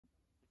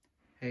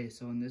Hey,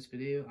 so in this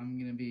video, I'm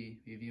going to be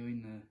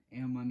reviewing the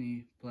Air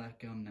Money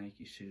Black Gum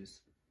Nike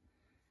shoes.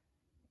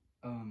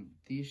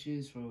 These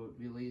shoes were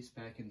released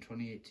back in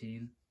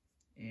 2018,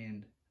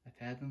 and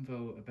I've had them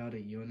for about a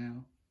year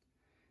now,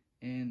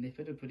 and they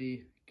fit a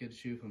pretty good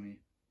shoe for me.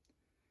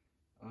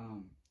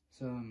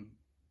 Some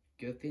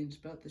good things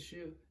about the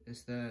shoe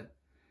is that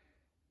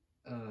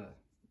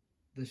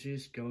the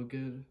shoes go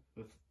good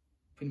with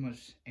pretty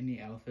much any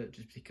outfit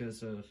just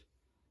because of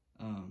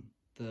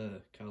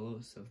the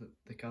colors of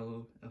the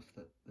color of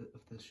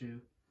the shoe.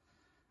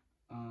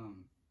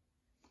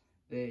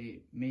 They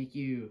make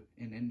you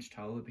an inch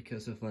taller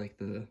because of like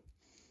the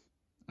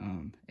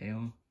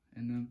air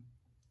in them.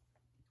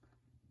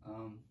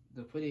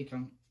 They're pretty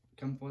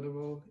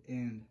comfortable,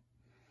 and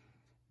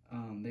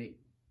they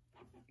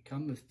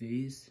come with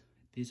these.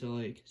 These are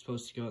like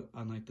supposed to go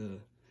on like the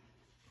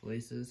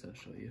laces. I'll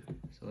show you.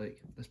 So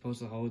like they're supposed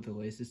to hold the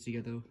laces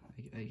together,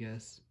 I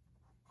guess.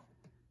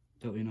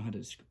 Don't really know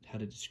how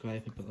to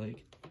describe it, but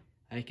like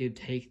I could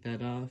take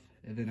that off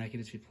and then I could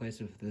just replace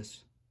it with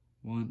this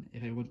one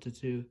if I wanted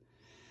to.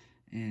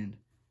 And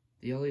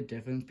the only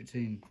difference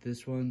between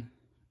this one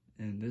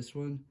and this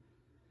one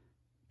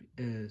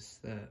is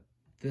that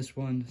this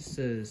one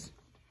says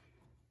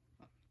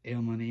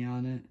Air Money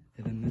on it,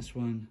 and then this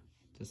one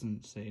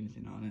doesn't say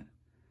anything on it.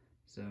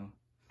 So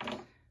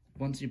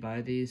once you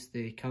buy these,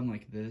 they come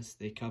like this.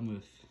 They come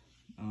with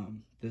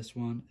this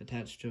one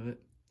attached to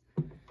it.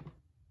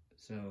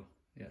 So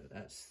yeah,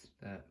 that's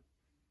that.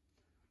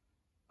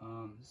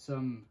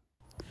 Some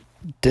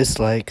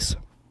dislikes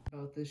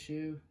about this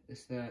shoe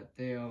is that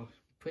they are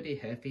pretty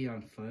heavy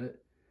on foot,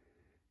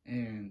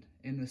 and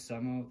in the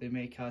summer they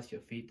may cause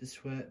your feet to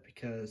sweat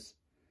because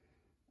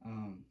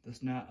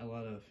there's not a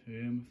lot of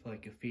room for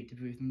like your feet to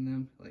breathe in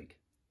them. Like,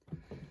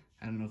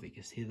 I don't know if you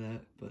can see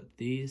that, but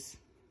these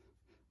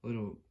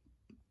little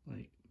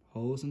like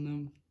holes in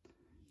them,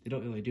 they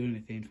don't really do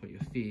anything for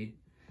your feet.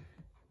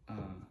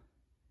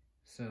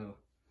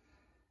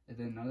 And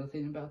then another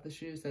thing about the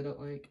shoes that I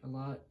don't like a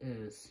lot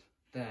is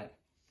that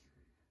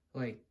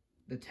like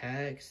the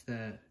tags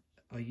that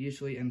are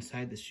usually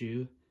inside the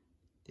shoe,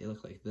 they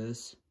look like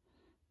this.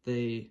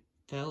 They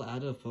fell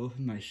out of both of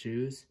my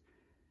shoes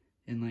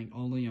in like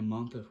only a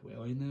month of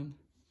wearing them.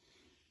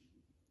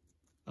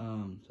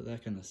 So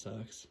that kind of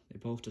sucks. They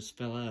both just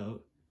fell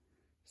out.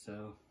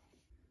 So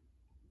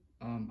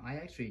I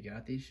actually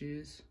got these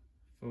shoes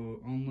for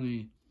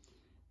only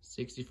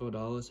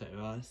 $64 at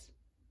Ross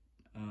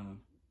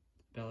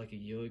about like a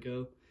year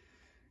ago.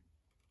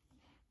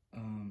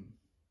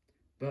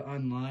 But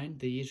online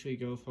they usually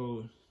go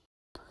for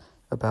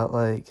about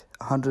like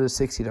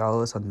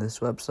 $160 on this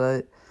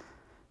website,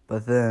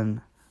 but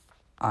then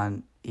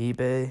on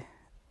eBay,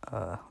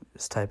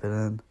 just type it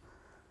in,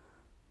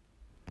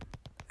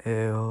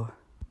 Air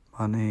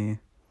Money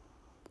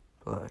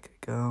Black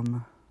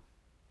Gum.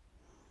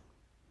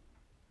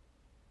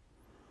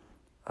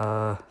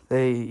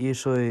 They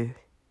usually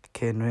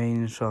can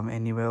range from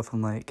anywhere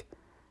from like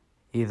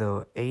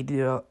either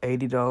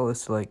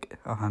 $80 to like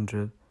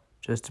 $100.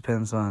 Just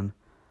depends on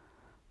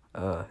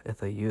if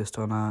they're used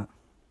or not.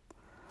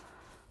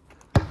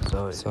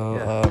 So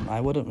yeah.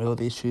 I wouldn't wear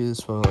these shoes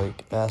for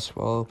like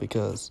basketball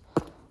because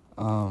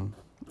a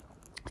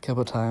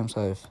couple times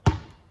I've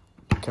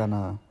kind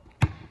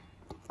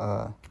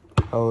of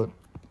hurt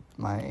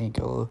my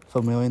ankle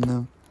from wearing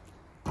them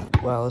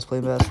while I was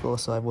playing basketball,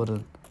 so I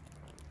wouldn't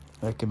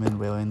recommend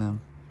wearing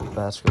them for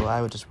basketball.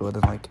 I would just wear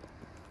them like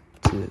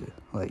to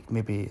like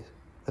maybe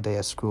a day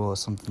at school or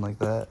something like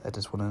that. I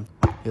just wouldn't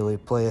really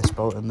play a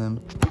sport in them.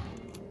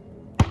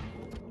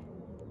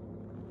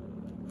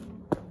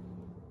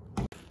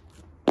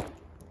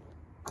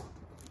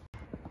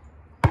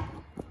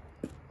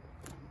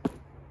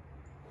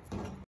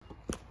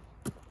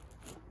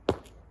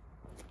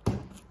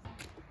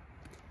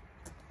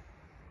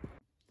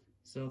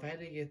 So if I had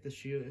to give the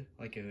shoe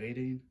like a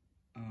rating,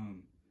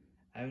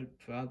 I would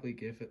probably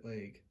give it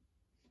like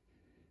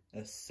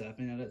a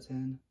 7 out of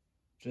 10,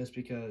 just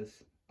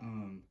because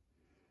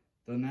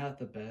they're not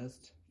the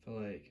best for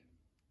like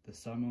the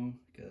summer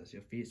because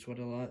your feet sweat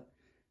a lot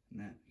and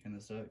that kind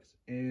of sucks.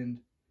 And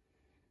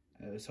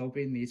I was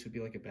hoping these would be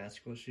like a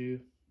basketball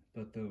shoe,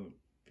 but they're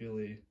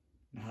really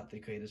not the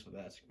greatest for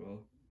basketball.